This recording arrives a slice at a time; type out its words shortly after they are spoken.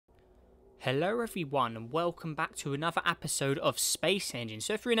Hello everyone and welcome back to another episode of Space Engine.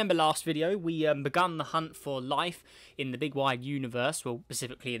 So if you remember last video, we begun the hunt for life in the big wide universe, well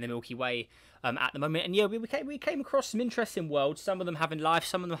specifically in the Milky Way at the moment. And yeah, we came across some interesting worlds, some of them having life,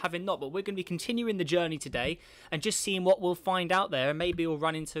 some of them having not. But we're going to be continuing the journey today and just seeing what we'll find out there. And maybe we'll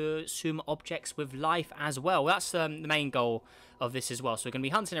run into some objects with life as well. That's the main goal of this as well. So we're going to be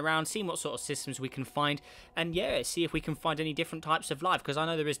hunting around, seeing what sort of systems we can find. And yeah, see if we can find any different types of life. Because I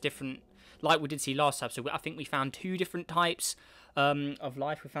know there is different... Like we did see last episode, I think we found two different types of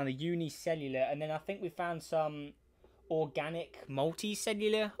life. We found the unicellular, and then I think we found some organic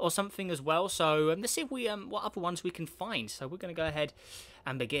multicellular or something as well. So let's see if we what other ones we can find. So we're going to go ahead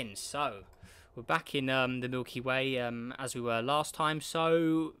and begin. So we're back in the Milky Way as we were last time.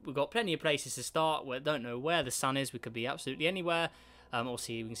 So we've got plenty of places to start. We don't know where the sun is. We could be absolutely anywhere. We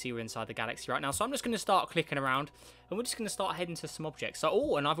can see we're inside the galaxy right now. So I'm just going to start clicking around, and we're just going to start heading to some objects.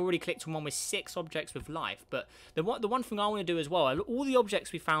 So, and I've already clicked on one with 6 objects with life. But the one thing I want to do as well, all the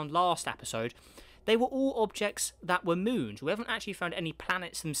objects we found last episode, they were all objects that were moons. We haven't actually found any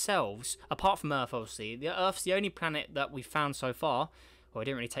planets themselves, apart from Earth, obviously. The Earth's the only planet that we've found so far. Well, it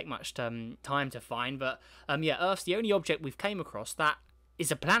didn't really take much time to find, but yeah, Earth's the only object we've came across that is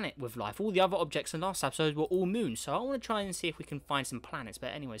a planet with life. All the other objects in last episode were all moons, so I want to try and see if we can find some planets.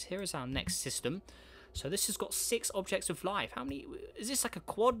 But anyways, here is our next system. So this has got 6 objects of life. How many? Is this like a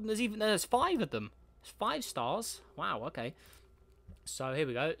quad? There's 5 of them. There's 5 stars. Wow, okay. So here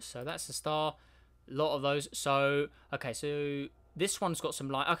we go. So that's a star. A lot of those. So, okay, so this one's got some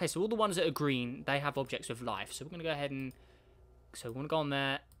light. Okay, so all the ones that are green, they have objects with life. So we're going to go ahead and... So we want to go on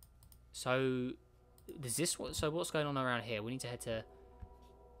there. So, there's this one. So what's going on around here? We need to head to...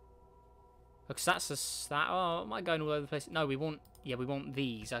 Because that's that. Oh, am I going all over the place? No, we want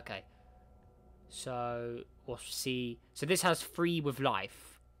these. Okay. So we'll see. So this has 3 with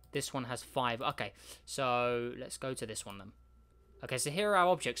life. This one has 5. Okay. So let's go to this one then. Okay. So here are our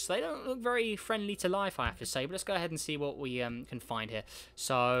objects. They don't look very friendly to life, I have to say. But let's go ahead and see what we can find here.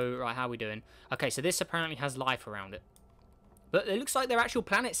 So right, how are we doing? Okay. So this apparently has life around it. But it looks like they're actual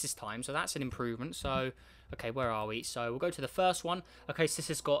planets this time, so that's an improvement. So, okay, where are we? So we'll go to the first one. Okay, so this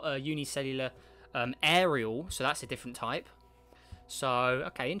has got a unicellular aerial, so that's a different type. So,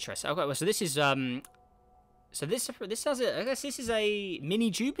 okay, interesting. Okay, well, so this is this has a, I guess this is a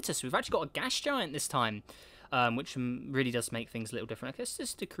mini Jupiter. So we've actually got a gas giant this time, which really does make things a little different. Okay, let's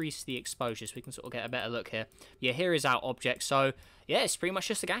just decrease the exposure so we can sort of get a better look here. Yeah, here is our object. So yeah, it's pretty much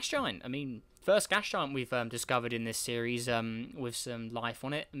just a gas giant. I mean, first gas giant we've discovered in this series with some life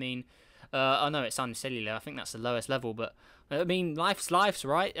on it. I mean, I know it's uncellular. I think that's the lowest level, but I mean, life's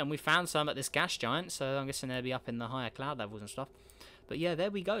right? And we found some at this gas giant, so I'm guessing they'll be up in the higher cloud levels and stuff. But yeah,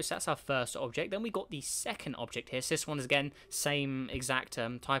 there we go. So that's our first object. Then we got the second object here. So this one is, again, same exact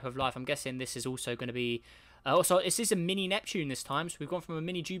type of life. I'm guessing this is also going to be... also, this is a mini Neptune this time. So we've gone from a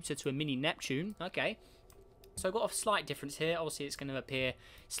mini Jupiter to a mini Neptune. Okay. So I've got a slight difference here. Obviously, it's going to appear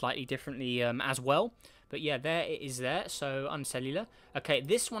slightly differently as well. But yeah, there it is there. So uncellular. Okay,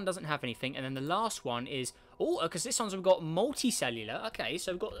 this one doesn't have anything. And then the last one is... Oh, because this one's we've got multicellular. Okay,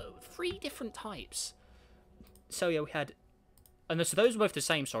 so we've got 3 different types. So yeah, we had... And so those are both the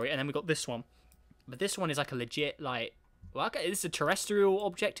same, sorry. And then we got this one. But this one is like a legit, like... Well, okay, this is a terrestrial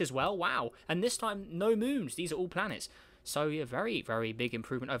object as well. Wow. And this time, no moons. These are all planets. So yeah, very, very big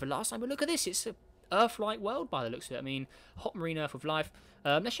improvement over last time. But look at this. It's a Earth-like world by the looks of it. I mean, hot marine Earth with life.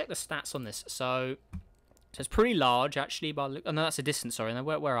 Let's check the stats on this. So it's pretty large, actually. By the look... Oh, no, that's a distance, sorry. Now,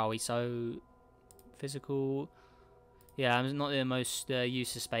 where are we? So, physical... Yeah, I'm not the most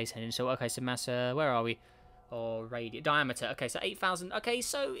used to space engine. So, okay, so mass... where are we? Or radius, diameter. Okay, so 8,000. Okay,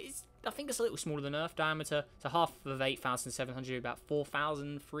 so I think it's a little smaller than Earth. Diameter, so half of 8,700, about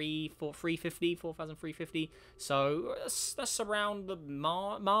 4,350. So that's around the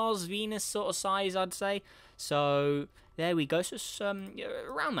Mars, Venus sort of size, I'd say. So there we go. So it's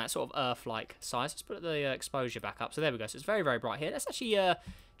around that sort of Earth-like size. Let's put the exposure back up. So there we go. So it's very, very bright here. Let's actually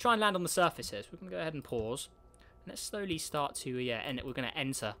try and land on the surface here. So we can go ahead and pause. And let's slowly start to, and we're going to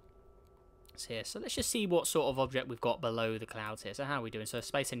enter here. So let's just see what sort of object we've got below the clouds here. So how are we doing? So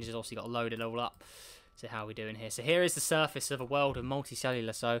Space Engine's obviously got loaded all up. So how are we doing here? So here is the surface of a world of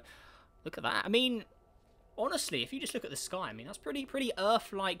multicellular. So look at that. I mean, honestly, if you just look at the sky, I mean, that's pretty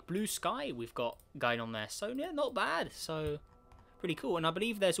Earth-like blue sky we've got going on there. So yeah, not bad. So pretty cool. And I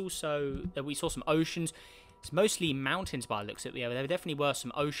believe there's also, we saw some oceans. It's mostly mountains by the looks of it. Yeah, there definitely were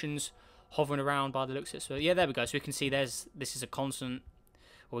some oceans hovering around by the looks of it. So yeah, there we go. So we can see this is a continent.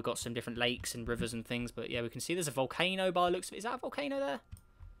 Well, we've got some different lakes and rivers and things, but yeah, we can see there's a volcano by the looks of it. Is that a volcano there?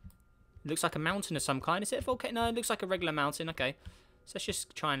 It looks like a mountain of some kind. Is it a volcano? No, it looks like a regular mountain. Okay. So let's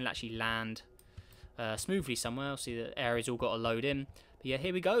just try and actually land smoothly somewhere. See, the area's all got to load in. But yeah,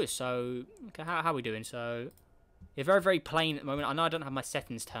 here we go. So, okay, how are we doing? So, yeah, very, very plain at the moment. I know I don't have my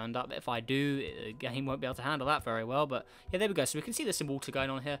settings turned up, but if I do, the game won't be able to handle that very well. But yeah, there we go. So we can see there's some water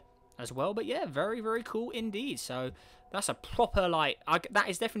going on here as well. But yeah, very, very cool indeed. So that's a proper, like, that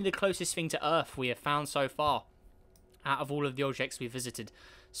is definitely the closest thing to Earth we have found so far out of all of the objects we visited.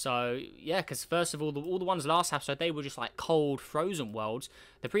 So yeah, because first of all the ones last episode, they were just like cold, frozen worlds.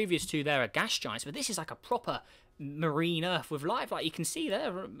 The previous two there are gas giants, but this is like a proper marine Earth with life. Like you can see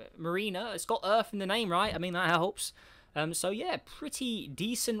there, marine Earth. It's got Earth in the name, right? I mean, that helps. So yeah, pretty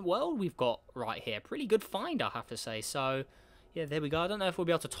decent world we've got right here. Pretty good find, I have to say. So yeah, there we go. I don't know if we'll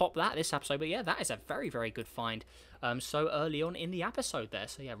be able to top that this episode, but yeah, that is a very, very good find so early on in the episode there.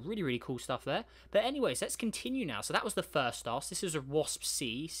 So yeah, really, really cool stuff there. But anyways, let's continue now. So that was the first star. So this is a Wasp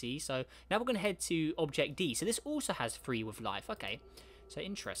C. So now we're going to head to Object D. So this also has free with life. Okay, so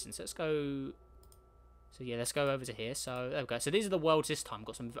interesting. So let's go... So yeah, let's go over to here. So there we go. So these are the worlds this time.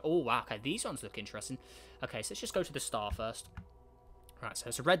 Got some... Oh, wow. Okay, these ones look interesting. Okay, so let's just go to the star first. Right, so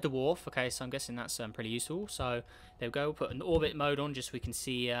it's a red dwarf. Okay, so I'm guessing that's pretty useful. So there we go. We'll put an orbit mode on just so we can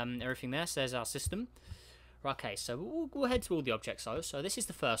see everything there. So there's our system. Okay, so we'll head to all the objects though. So this is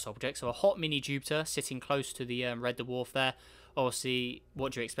the first object. So a hot mini Jupiter sitting close to the red dwarf there. Obviously,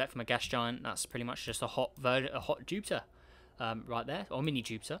 what do you expect from a gas giant? That's pretty much just a hot Jupiter right there, or mini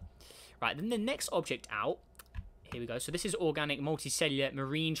Jupiter. Right, then the next object out. Here we go. So this is organic multicellular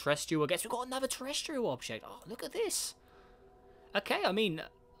marine terrestrial. I guess we've got another terrestrial object. Oh, look at this. Okay, I mean,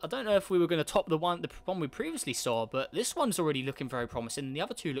 I don't know if we were going to top the one we previously saw, but this one's already looking very promising. And the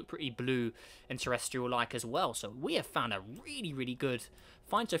other two look pretty blue and terrestrial-like as well. So we have found a really, really good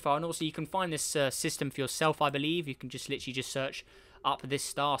find so far. And also, you can find this system for yourself, I believe. You can just literally just search up this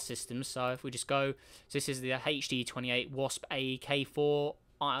star system. So if we just go, so this is the HD28 Wasp AEK4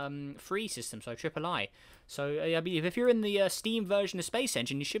 free system, so triple I. So I believe if you're in the Steam version of Space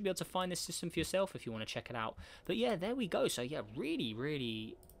Engine, you should be able to find this system for yourself if you want to check it out. But yeah, there we go. So yeah, really,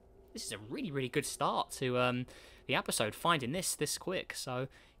 really, this is a really, really good start to the episode, finding this quick. So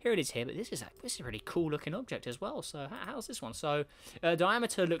here it is here, but this is a really cool looking object as well. So how's this one? So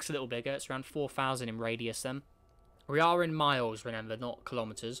diameter looks a little bigger. It's around 4,000 in radius then. We are in miles, remember, not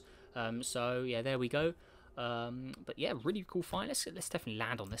kilometers. So yeah, there we go. But yeah, really cool find. Let's definitely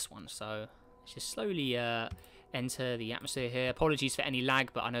land on this one. So let's just slowly enter the atmosphere here. Apologies for any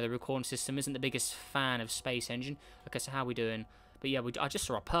lag, but I know the recording system isn't the biggest fan of Space Engine. Okay, so how are we doing? But yeah, I just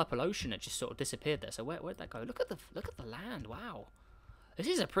saw a purple ocean that just sort of disappeared there. So where'd that go? Look at the land. Wow, this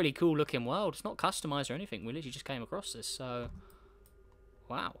is a pretty cool looking world. It's not customized or anything. We literally just came across this. So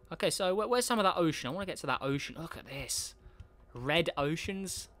wow. Okay, so where's some of that ocean? I want to get to that ocean. Look at this. Red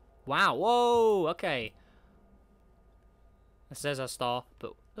oceans. Wow. Whoa. Okay. This is our star,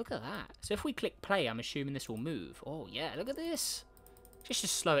 but look at that. So if we click play, I'm assuming this will move. Oh yeah, look at this. Just to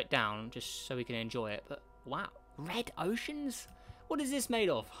slow it down, just so we can enjoy it. But wow, red oceans? What is this made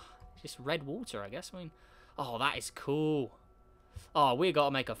of? Just red water, I guess. I mean, oh, that is cool. Oh, we got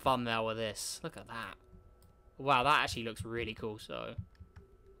to make a thumbnail with this. Look at that. Wow, that actually looks really cool. So,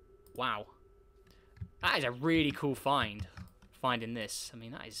 wow. That is a really cool find. Finding this. I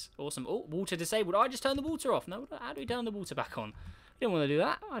mean, that is awesome. Oh, water disabled. I just turned the water off. No, how do we turn the water back on? I didn't want to do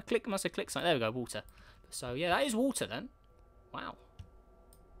that. Must have clicked something. There we go, water. So, yeah, that is water then. Wow.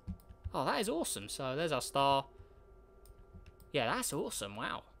 Oh, that is awesome. So, there's our star. Yeah, that's awesome.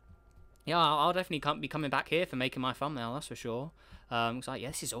 Wow. Yeah, I'll definitely be coming back here for making my thumbnail, that's for sure. It's like, yeah,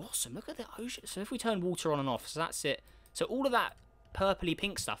 this is awesome. Look at the ocean. So, if we turn water on and off, so that's it. So, all of that purpley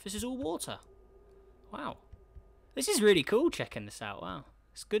pink stuff, this is all water. Wow. This is really cool, checking this out. Wow.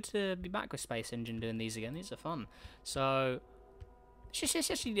 It's good to be back with Space Engine doing these again. These are fun. So, let's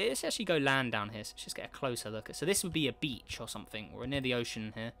actually go land down here. So let's just get a closer look at. So this would be a beach or something. We're near the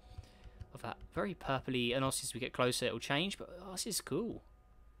ocean here. Of that very purpley, and also as we get closer it'll change, but oh, this is cool.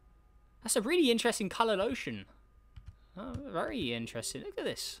 That's a really interesting coloured ocean. Oh, very interesting. Look at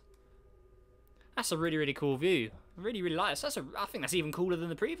this. That's a really, really cool view. I really, really like this. I think that's even cooler than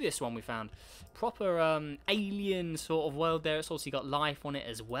the previous one we found. Proper alien sort of world there. It's also got life on it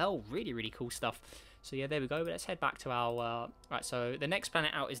as well. Really, really cool stuff. So yeah, there we go. But let's head back to our... right, so the next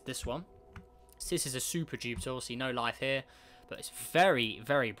planet out is this one. So this is a super Jupiter. Obviously no life here. But it's very,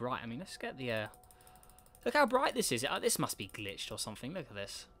 very bright. I mean, let's get the... look how bright this is. This must be glitched or something. Look at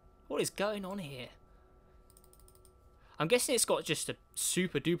this. What is going on here? I'm guessing it's got just a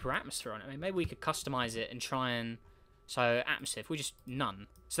super duper atmosphere on it. I mean, maybe we could customize it and try and... So, atmosphere, if we just none.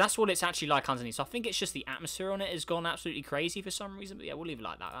 So that's what it's actually like underneath. So I think it's just the atmosphere on it has gone absolutely crazy for some reason. But yeah, we'll leave it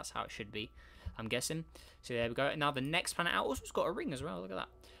like that. That's how it should be. I'm guessing. So there we go. Now the next planet out also has got a ring as well. Look at that.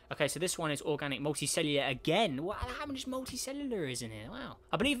 Okay, so this one is organic multicellular again. Wow, how much multicellular is in here? Wow.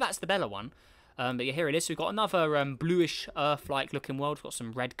 I believe that's the Bella one. But yeah, here it is. So we've got another bluish Earth-like looking world. We've got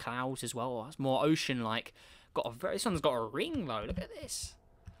some red clouds as well. It's more ocean-like. This one's got a ring though. Look at this.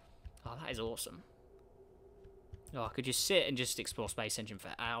 Oh, that is awesome. Oh, I could just sit and just explore Space Engine for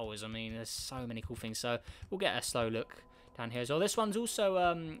hours. I mean, there's so many cool things. So we'll get a slow look down here as well. This one's also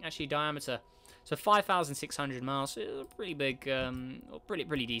actually diameter. So 5,600 miles. Pretty big,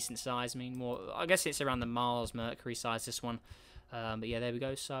 pretty decent size. I mean, I guess it's around the Mars Mercury size, this one. But yeah, there we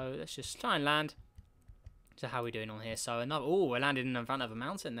go. So let's just try and land. So how are we doing on here? So we're landing in front of a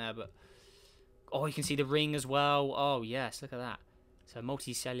mountain there, but oh, you can see the ring as well. Oh yes, look at that. So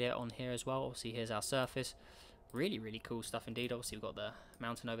multicellular on here as well. Obviously, here's our surface. Really, really cool stuff indeed. Obviously, we've got the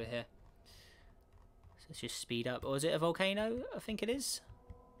mountain over here. So let's just speed up. Or is it a volcano? I think it is.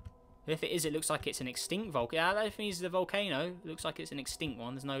 If it is, it looks like it's an extinct volcano. Yeah, that definitely is the volcano. It looks like it's an extinct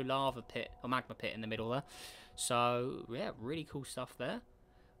one. There's no lava pit or magma pit in the middle there. So yeah, really cool stuff there.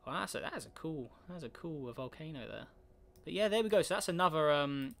 Wow, so that's a cool volcano there. But yeah, there we go. So that's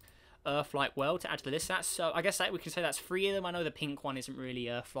another Earth-like world to add to the list. That's I guess we can say that's 3 of them. I know the pink one isn't really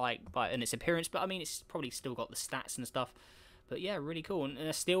Earth-like in its appearance, but I mean it's probably still got the stats and stuff. But yeah, really cool.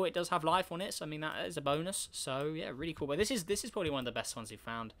 And still, it does have life on it. So I mean that is a bonus. So yeah, really cool. But this is probably one of the best ones we've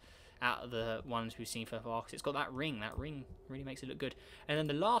found out of the ones we've seen so far, because it's got that ring. That ring really makes it look good. And then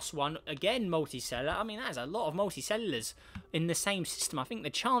the last one, again, multicellular. I mean, that is a lot of multicellulars in the same system. I think the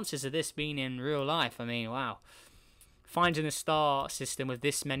chances of this being in real life, I mean, wow. Finding a star system with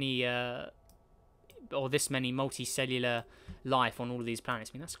this many, this many multicellular life on all of these planets,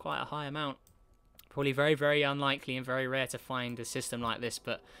 I mean, that's quite a high amount. Probably very, very unlikely and very rare to find a system like this,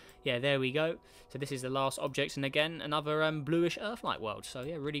 but yeah, there we go. So this is the last object, and again, another bluish Earth-like world. So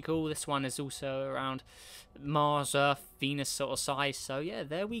yeah, really cool. This one is also around Mars, Earth, Venus sort of size. So yeah,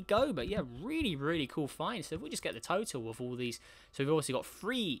 there we go. But yeah, really, really cool find. So if we just get the total of all these, so we've obviously got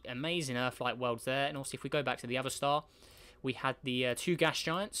 3 amazing Earth-like worlds there. And also, if we go back to the other star, we had the 2 gas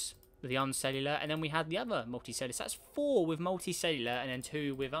giants, the uncellular, and then we had the other multicellular. So that's 4 with multicellular, and then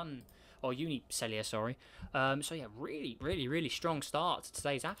 2 with unicellular, sorry. So yeah, really, really, really strong start to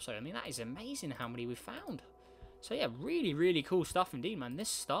today's episode. I mean, that is amazing how many we've found. So yeah, really, really cool stuff indeed, man. This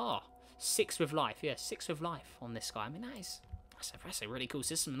star, 6 with life. Yeah, 6 with life on this guy. I mean, that's a really cool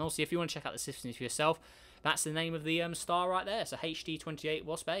system. And also, if you want to check out the systems for yourself, that's the name of the star right there. So HD28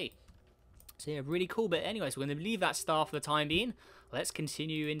 Wasp A. So yeah, really cool. But anyways, we're going to leave that star for the time being. Let's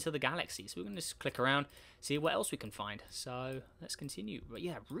continue into the galaxy. So we're going to just click around, see what else we can find. So let's continue. But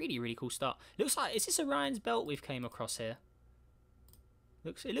yeah, really, really cool start. Looks like, is this Orion's belt we've came across here?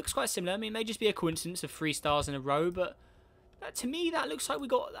 It looks quite similar. I mean, it may just be a coincidence of 3 stars in a row, but to me, that looks like we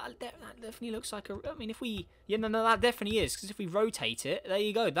got, that definitely looks like I mean, if we, yeah, no, that definitely is, because if we rotate it, there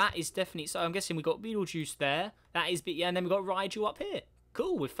you go. That is definitely, so I'm guessing we got Beetlejuice there. That is, yeah, and then we got Rigel up here.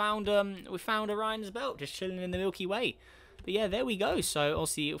 Cool, we found Orion's belt just chilling in the Milky Way. But yeah, there we go. So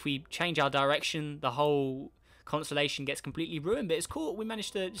obviously, if we change our direction, the whole constellation gets completely ruined. But it's cool. We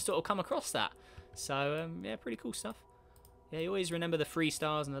managed to just sort of come across that. So yeah, pretty cool stuff. Yeah, you always remember the 3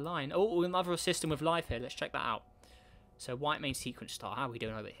 stars and the line. Oh, another system with life here. Let's check that out. So white main sequence star. How are we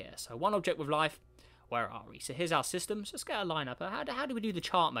doing over here? So 1 object with life. Where are we? So here's our systems. Let's get a line up. How do we do the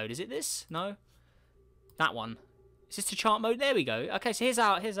chart mode? Is it this? No. That one. Is this the chart mode? There we go. Okay, so here's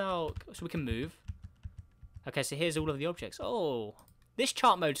our. So we can move. Okay, so here's all of the objects. Oh, this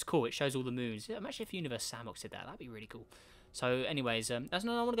chart mode's cool. It shows all the moons. Imagine if Universe Sandbox did that. That'd be really cool. So, anyways, I want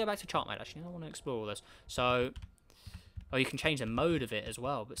to go back to chart mode, actually. I want to explore all this. So, oh, you can change the mode of it as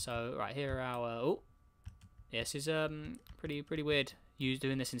well. But so, right, here are our... Oh, yes, is pretty weird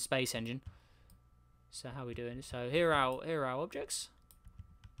doing this in Space Engine. So, how are we doing? So, here are our objects.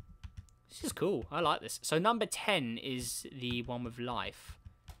 This is cool. I like this. So, number 10 is the one with life.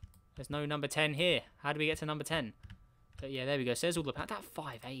 There's no number 10 here. How do we get to number 10? But yeah, there we go. So there's all the... That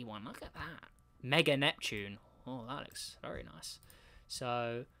 5A one. Look at that. Mega Neptune. Oh, that looks very nice.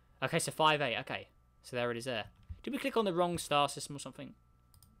 So... Okay, so 5A. Okay. So there it is there. Did we click on the wrong star system or something?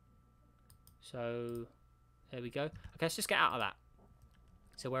 So... There we go. Okay, let's just get out of that.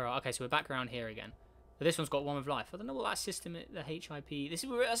 So where are... Okay, so we're back around here again. But this one's got 1 with life. I don't know what that system is. The HIP...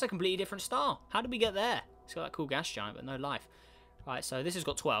 That's a completely different star. How did we get there? It's got that cool gas giant, but no life. Right, so this has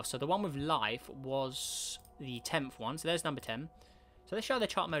got 12. So the one with life was the 10th one. So there's number 10. So let's show the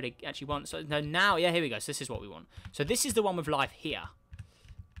chart mode actually once. So no, now, yeah, here we go. So this is what we want. So this is the one with life here.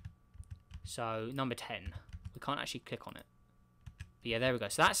 So number 10. We can't actually click on it. But yeah, there we go.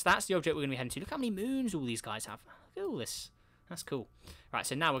 So that's the object we're going to be heading to. Look how many moons all these guys have. Look at all this. That's cool. Right,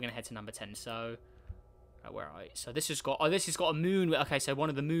 so now we're gonna head to number 10. So, where are we? So this has got a moon. Okay, so one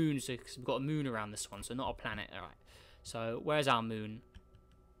of the moons. So we've got a moon around this one, so not a planet. All right. So where's our moon?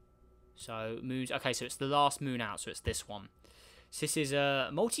 So moons. Okay, so it's the last moon out. So it's this one. So this is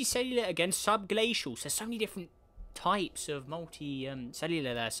multicellular against subglacial. So there's so many different types of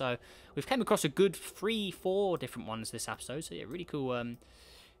cellular there. So we've came across a good 3-4 different ones this episode. So yeah, really cool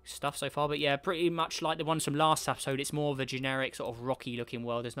stuff so far. But yeah, pretty much like the ones from last episode. It's more of a generic sort of rocky looking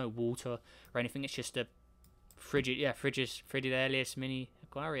world. There's no water or anything. It's just a frigid airless mini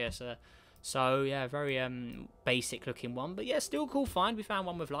Aquarius. So yeah, very basic looking one. But yeah, still cool find. We found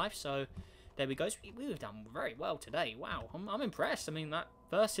one with life. So there we go. So we've done very well today. Wow, I'm impressed. I mean, that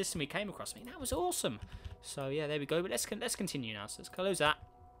first system we came across, I mean, that was awesome. So yeah, there we go. But let's continue now. So let's close that.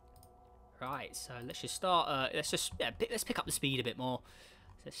 Right. So let's just start. Let's pick up the speed a bit more.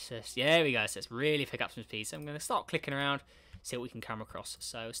 Yeah, there we go. So let's really pick up some speed. So I'm going to start clicking around, see what we can come across.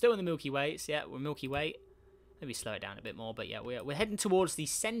 So still in the Milky Way. So yeah, we're Milky Way. Maybe slow it down a bit more. But yeah, we're heading towards the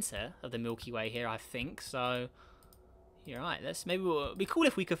center of the Milky Way here, I think. So you're right. Maybe it'd be cool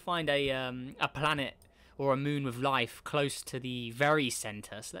if we could find a planet or a moon with life close to the very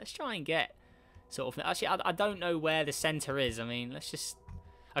center. So let's try and get sort of. Actually, I don't know where the center is. I mean, let's just.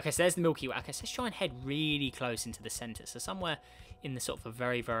 Okay, so there's the Milky Way. Okay, so let's try and head really close into the center. So somewhere in the sort of a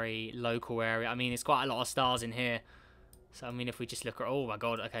very, very local area. I mean, it's quite a lot of stars in here. So, I mean, if we just look at... Oh, my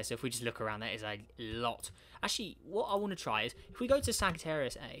God. Okay, so if we just look around, that is a lot. Actually, what I want to try is, if we go to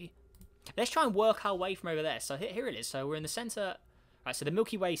Sagittarius A, let's try and work our way from over there. So, here it is. So, we're in the center. Right, so the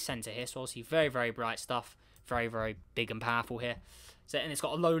Milky Way center here. So, obviously, very, very bright stuff. Very, very big and powerful here. So, and it's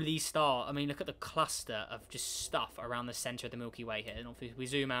got a load of these stars. I mean, look at the cluster of just stuff around the center of the Milky Way here. And if we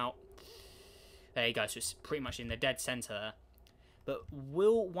zoom out, there you go. So, it's pretty much in the dead center there. But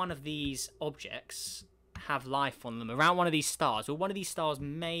will one of these objects have life on them around one of these stars? Well, one of these stars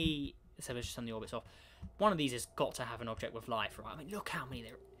may... Let's have just turn the orbits off. One of these has got to have an object with life, right? I mean, look how many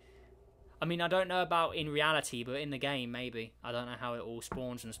there... I mean, I don't know about in reality, but in the game, maybe. I don't know how it all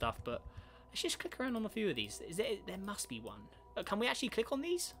spawns and stuff, but let's just click around on a few of these. There must be one. Can we actually click on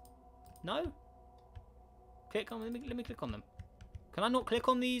these? No? Click on... Let me click on them. Can I not click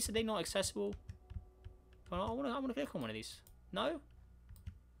on these? Are they not accessible? Well, I want to click on one of these. No?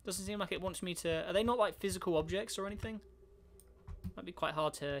 Doesn't seem like it wants me to... Are they not like physical objects or anything? Might be quite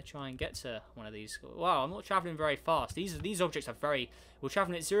hard to try and get to one of these. Wow, I'm not travelling very fast. These objects are very... We're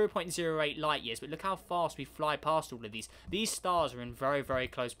travelling at 0.08 light years, but look how fast we fly past all of these. These stars are in very, very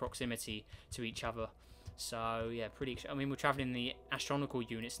close proximity to each other. So, yeah, pretty... I mean, we're travelling in the astronomical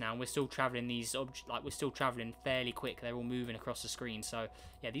units now, and we're still travelling these... Like, we're still travelling fairly quick. They're all moving across the screen. So,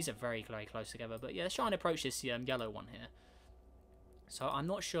 yeah, these are very, very close together. But, yeah, let's try and approach this yellow one here. So I'm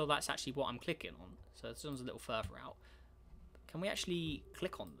not sure that's actually what I'm clicking on. So this one's a little further out. Can we actually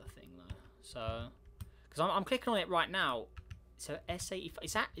click on the thing though? So, because I'm clicking on it right now. So S85,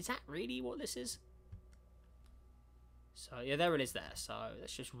 is that really what this is? So yeah, there it is there. So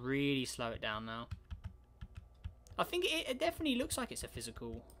let's just really slow it down now. I think it definitely looks like it's a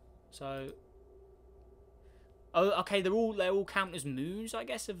physical. So, oh, okay, they're all count as moons, I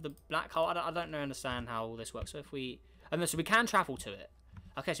guess, of the black hole. I don't understand how all this works. So if we... And so we can travel to it.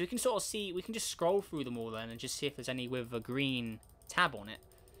 Okay, so we can sort of see, we can just scroll through them all then and just see if there's any with a green tab on it.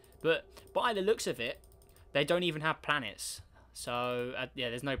 But by the looks of it, they don't even have planets. So, yeah,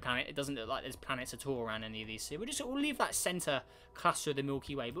 there's no planet. It doesn't look like there's planets at all around any of these. So we'll leave that center cluster of the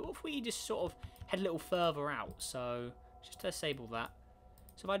Milky Way. But if we just sort of head a little further out, so just disable that.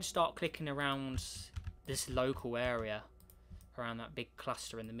 So if I just start clicking around this local area, around that big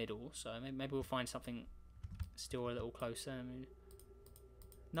cluster in the middle, so maybe we'll find something... Still a little closer. I mean,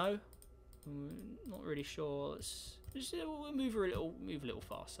 no, not really sure. We'll move a little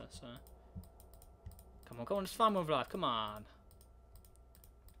faster. So, come on, just find one with life. Come on,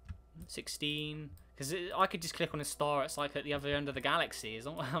 16. Because I could just click on a star. It's like at the other end of the galaxy. It's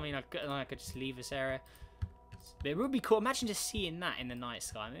not, I mean, I could just leave this area. But it would be cool. Imagine just seeing that in the night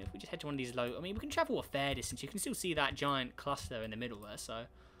sky. I mean, if we just head to one of these low. I mean, we can travel a fair distance. You can still see that giant cluster in the middle there. So,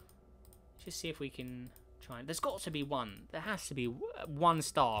 just see if we can. There's got to be one. There has to be one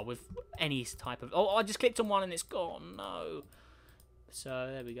star with any type of... Oh, I just clicked on one and it's gone. No. So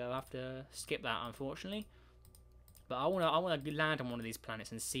there we go. I have to skip that, unfortunately. But I want to land on one of these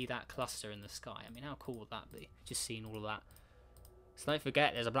planets and see that cluster in the sky. I mean, how cool would that be? Just seeing all of that. So don't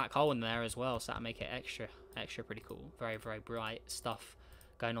forget, there's a black hole in there as well. So that'll make it extra pretty cool. Very, very bright stuff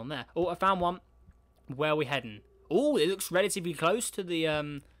going on there. Oh, I found one. Where are we heading? Oh, it looks relatively close to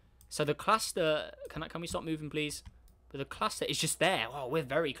the... So the cluster, can we stop moving, please? But the cluster is just there. Oh, we're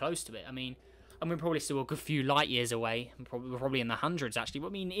very close to it. I mean, And we're probably still a good few light years away. We're probably in the hundreds, actually. But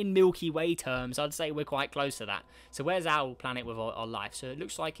I mean, in Milky Way terms, I'd say we're quite close to that. So where's our planet with our life? So it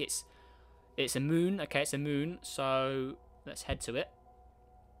looks like it's a moon. Okay, it's a moon. So let's head to it.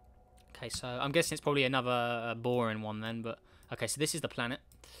 Okay, so I'm guessing it's probably another boring one then. But okay, so this is the planet.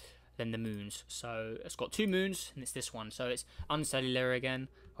 Then the moons. So it's got 2 moons, and it's this one. So it's uncellular again,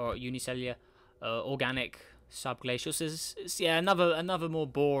 or unicellular, organic, subglacial. So it's yeah, another more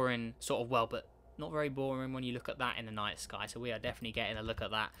boring sort of world, but not very boring when you look at that in the night sky. So we are definitely getting a look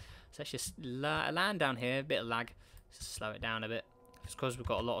at that. So let's just land down here. A bit of lag. Let's slow it down a bit. It's because we've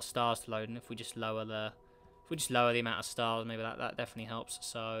got a lot of stars to load, and if we just lower the amount of stars, maybe that definitely helps.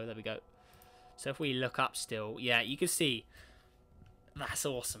 So there we go. So if we look up still, yeah, you can see that's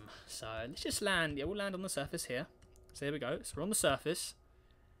awesome. So let's just land. Yeah, we'll land on the surface here. So there we go. So we're on the surface.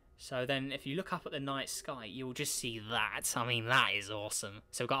 So then if you look up at the night sky, you'll just see that. I mean, that is awesome.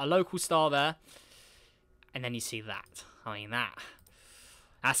 So we've got a local star there. And then you see that. I mean,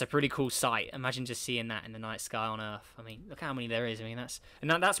 that's a pretty cool sight. Imagine just seeing that in the night sky on Earth. I mean, look how many there is. I mean,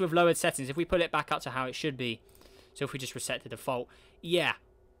 that's with lowered settings. If we put it back up to how it should be, so if we just reset to default, yeah,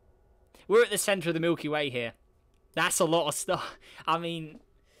 we're at the center of the Milky Way here. That's a lot of stuff. I mean,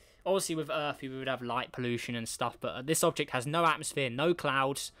 obviously with Earth we would have light pollution and stuff, but this object has no atmosphere, no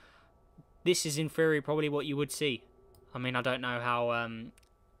clouds. This is in theory probably what you would see. I mean, I don't know how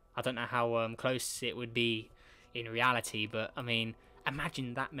close it would be in reality, but I mean,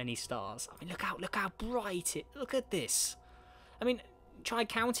 imagine that many stars. I mean, look how bright it. Look at this. I mean, try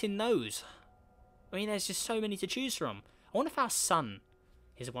counting those. I mean, there's just so many to choose from. I wonder if our sun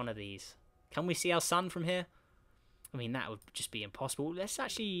is one of these. Can we see our sun from here? I mean, that would just be impossible. Let's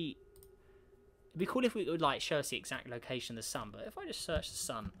actually... It'd be cool if we would like show us the exact location of the sun. But if I just search the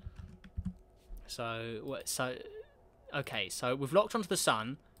sun, okay, so we've locked onto the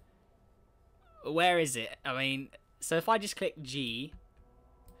sun. Where is it? I mean, so if I just click G,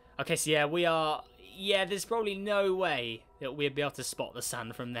 okay, so yeah, we are. Yeah, there's probably no way that we'd be able to spot the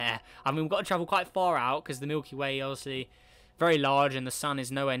sun from there. I mean, we've got to travel quite far out because the Milky Way obviously very large and the sun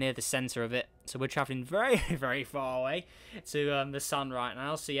is nowhere near the center of it. So we're traveling very, very far away to the sun right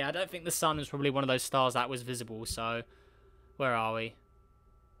now. So yeah, I don't think the sun is probably one of those stars that was visible. So where are we?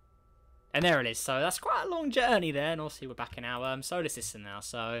 And there it is. So that's quite a long journey there. And also we're back in our solar system now.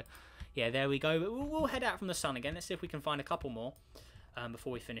 So yeah, there we go. But we'll head out from the sun again. Let's see if we can find a couple more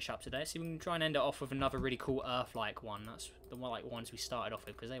before we finish up today. See if we can try and end it off with another really cool Earth-like one. That's the one like ones we started off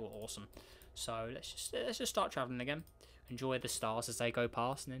with because they were awesome. So let's just start traveling again. Enjoy the stars as they go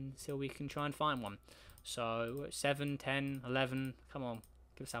past, and then see if we can try and find one. So 7, 10, 11. Come on,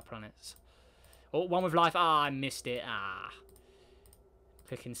 give us our planets. Oh, one with life. Ah, I missed it. Ah,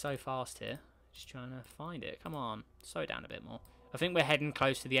 clicking so fast here. Just trying to find it. Come on, slow down a bit more. I think we're heading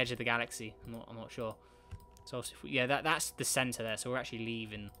close to the edge of the galaxy. I'm not sure. So if we, yeah, that's the center there. So we're actually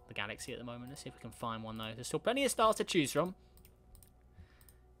leaving the galaxy at the moment. Let's see if we can find one though. There's still plenty of stars to choose from.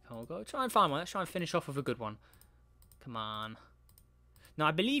 Come on, go try and find one. Let's try and finish off with a good one. Come on. Now,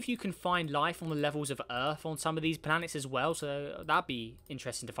 I believe you can find life on the levels of Earth on some of these planets as well, so that'd be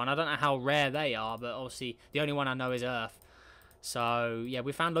interesting to find. I don't know how rare they are, but obviously the only one I know is Earth. So, yeah,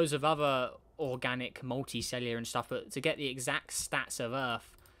 we found loads of other organic, multicellular and stuff, but to get the exact stats of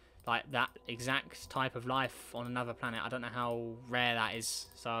Earth, like that exact type of life on another planet, I don't know how rare that is.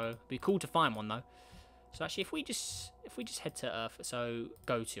 So, it'd be cool to find one, though. So, actually, if we just head to Earth, so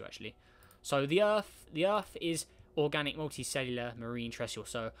go to, actually. So, the Earth is organic, multicellular, marine, terrestrial.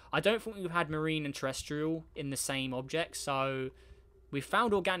 So I don't think we've had marine and terrestrial in the same object. So we've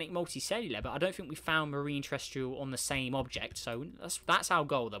found organic, multicellular, but I don't think we found marine, terrestrial on the same object. So that's our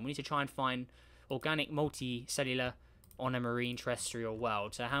goal then. We need to try and find organic, multicellular on a marine, terrestrial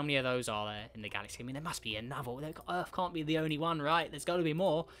world. So how many of those are there in the galaxy? I mean, there must be another. Earth can't be the only one, right? There's got to be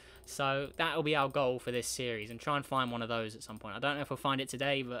more. So that'll be our goal for this series, and try and find one of those at some point. I don't know if we'll find it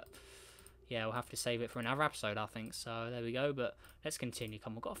today, but yeah, we'll have to save it for another episode, I think. So there we go. But let's continue.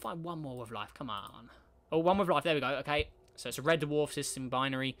 Come on, we've got to find one more with life. Come on. Oh, one with life. There we go. Okay. So it's a red dwarf system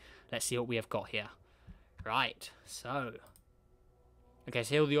binary. Let's see what we have got here. Right. So. Okay,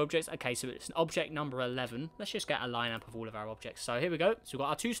 so here are the objects. Okay, so it's an object number 11. Let's just get a lineup of all of our objects. So here we go. So we've got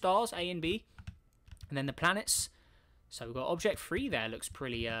our 2 stars, A and B. And then the planets. So we've got object 3 there. Looks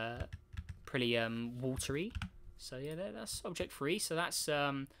pretty watery. So yeah, that's object 3. So that's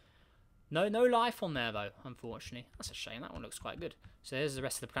no life on there though, unfortunately. That's a shame. That one looks quite good. So there's the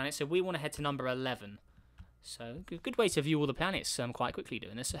rest of the planets. So we want to head to number 11. So good way to view all the planets quite quickly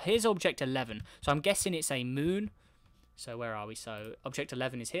doing this. So here's object 11. So I'm guessing it's a moon. So where are we? So object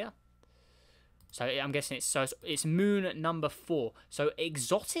 11 is here. So I'm guessing it's moon number 4. So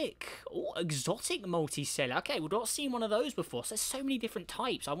exotic. Oh, exotic multicellular. Okay, we've not seen one of those before. So there's so many different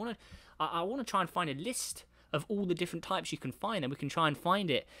types. I want to try and find a list of all the different types you can find, and we can try and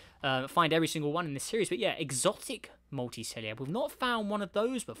find every single one in this series. But yeah, exotic multicellular. We've not found one of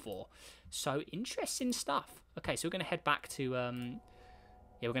those before. So interesting stuff. Okay, so we're going to head back to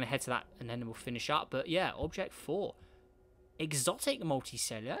yeah, we're going to head to that, and then we'll finish up. But yeah, object 4. Exotic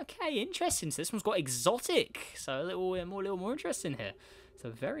multicellular. Okay, interesting. So this one's got exotic. So a little more interesting here. So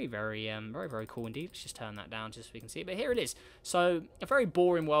very, very cool indeed. Let's just turn that down just so we can see it. But here it is. So a very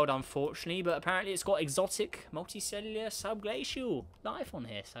boring world, unfortunately. But apparently it's got exotic multicellular subglacial life on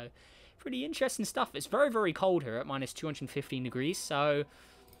here. So pretty interesting stuff. It's very, very cold here at minus 215 degrees. So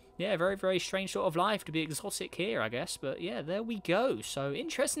yeah, very, very strange sort of life to be exotic here, I guess. But yeah, there we go. So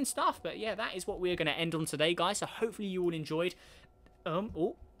interesting stuff. But yeah, that is what we're going to end on today, guys. So hopefully you all enjoyed.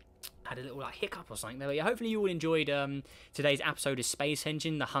 Oh, had a little like hiccup or something there. But yeah, hopefully you all enjoyed today's episode of Space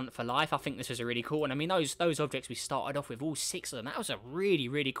Engine, The Hunt for Life. I think this was a really cool one. I mean, those objects we started off with, all 6 of them, that was a really,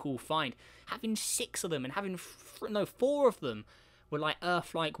 really cool find. Having 6 of them and having 4 of them were like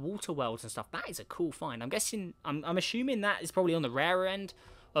Earth-like water worlds and stuff. That is a cool find. I'm guessing, I'm assuming that is probably on the rarer end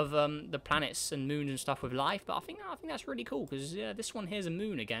of the planets and moons and stuff with life, but I think that's really cool, because yeah, this one here's a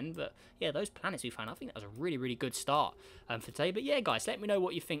moon again, but yeah, those planets we found, I think that was a really, really good start for today. But yeah, guys, let me know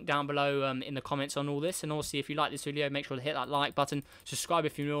what you think down below in the comments on all this, and also if you like this video, make sure to hit that like button, subscribe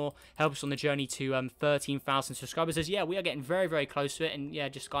if you're new, help us on the journey to 13,000 subscribers, as yeah, we are getting very, very close to it. And yeah,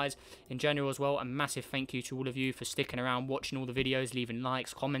 just guys, in general as well, a massive thank you to all of you for sticking around, watching all the videos, leaving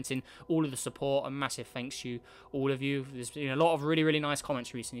likes, commenting, all of the support. A massive thanks to all of you. There's been a lot of really, really nice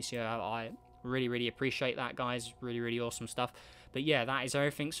comments recently, so I really, really appreciate that, guys. Really, really awesome stuff. But yeah, that is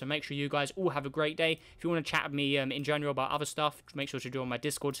everything. So make sure you guys all have a great day. If you want to chat with me in general about other stuff, make sure to join my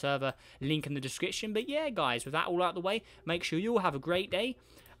Discord server. Link in the description. But yeah, guys, with that all out of the way, make sure you all have a great day,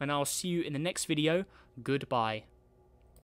 and I'll see you in the next video. Goodbye.